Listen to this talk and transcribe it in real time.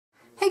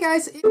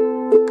guys, I've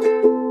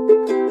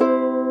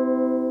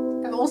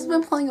also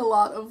been playing a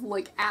lot of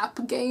like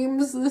app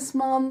games this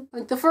month.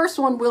 Like the first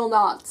one will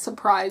not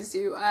surprise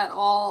you at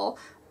all.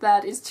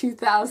 That is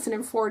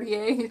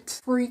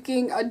 2048.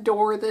 Freaking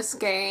adore this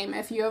game.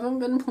 If you haven't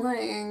been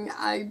playing,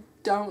 I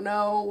don't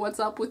know what's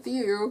up with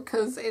you,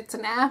 because it's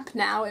an app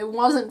now. It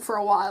wasn't for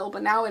a while,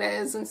 but now it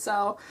is, and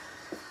so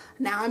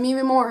now I'm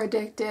even more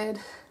addicted.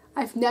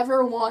 I've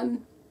never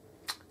won,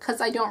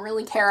 because I don't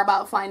really care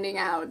about finding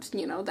out,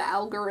 you know, the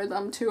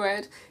algorithm to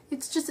it.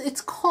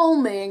 It's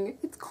calming.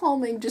 It's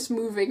calming just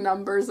moving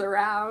numbers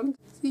around.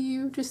 So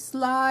you just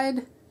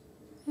slide,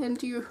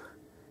 and you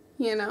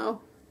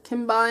know,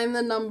 combine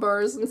the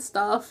numbers and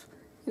stuff,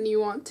 and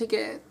you want to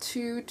get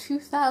to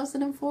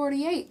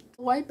 2048.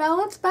 White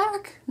balance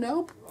back?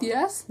 Nope.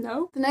 Yes?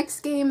 No. The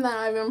next game that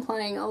I've been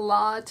playing a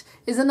lot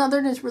is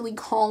another just really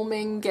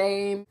calming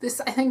game.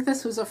 I think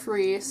this was a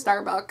free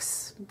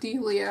Starbucks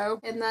dealio,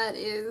 and that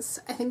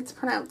is, I think it's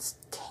pronounced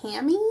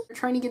Tammy. You're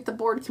trying to get the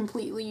board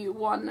completely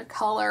one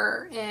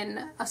color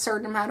in a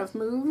certain amount of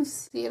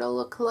moves. See, it'll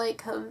look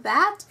like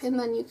that, and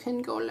then you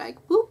can go like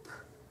whoop,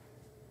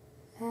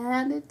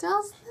 and it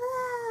does that.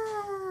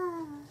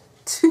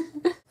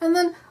 And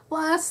then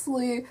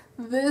lastly,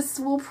 this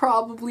will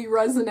probably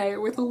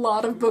resonate with a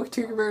lot of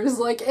booktubers.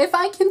 Like, if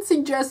I can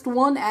suggest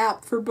one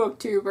app for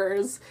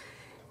booktubers,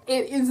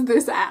 it is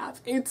this app.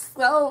 It's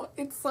so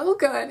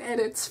good, and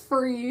it's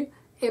free,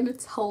 and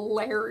it's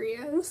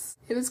hilarious.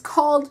 It is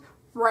called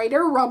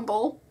Writer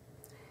Rumble.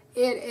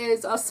 It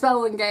is a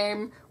spelling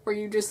game where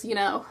you just, you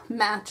know,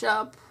 match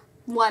up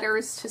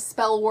letters to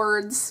spell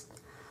words.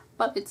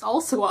 But it's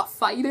also a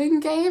fighting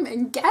game,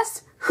 and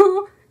guess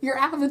who your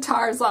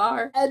avatars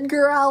are?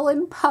 Edgar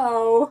Allan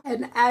Poe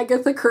and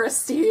Agatha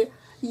Christie.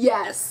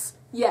 Yes,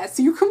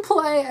 you can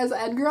play as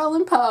Edgar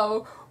Allan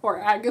Poe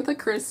or Agatha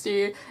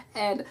Christie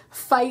and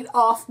fight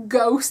off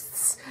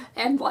ghosts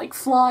and like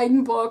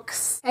flying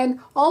books.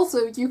 And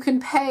also you can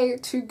pay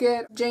to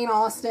get Jane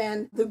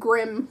Austen, the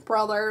Grimm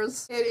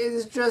brothers. It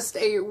is just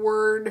a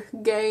word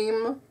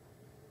game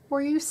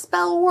where you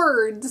spell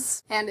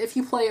words. And if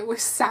you play it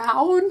with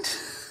sound,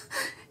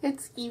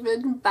 it's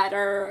even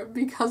better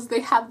because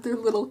they have their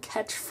little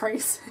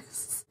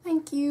catchphrases.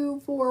 Thank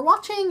you for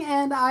watching,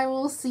 and I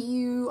will see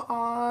you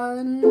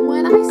on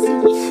when I see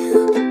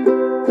you.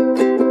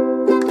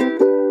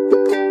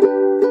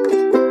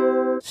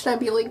 Should I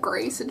be like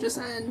Grace and just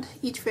end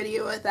each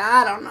video with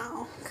that? I don't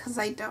know, because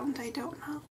I don't know.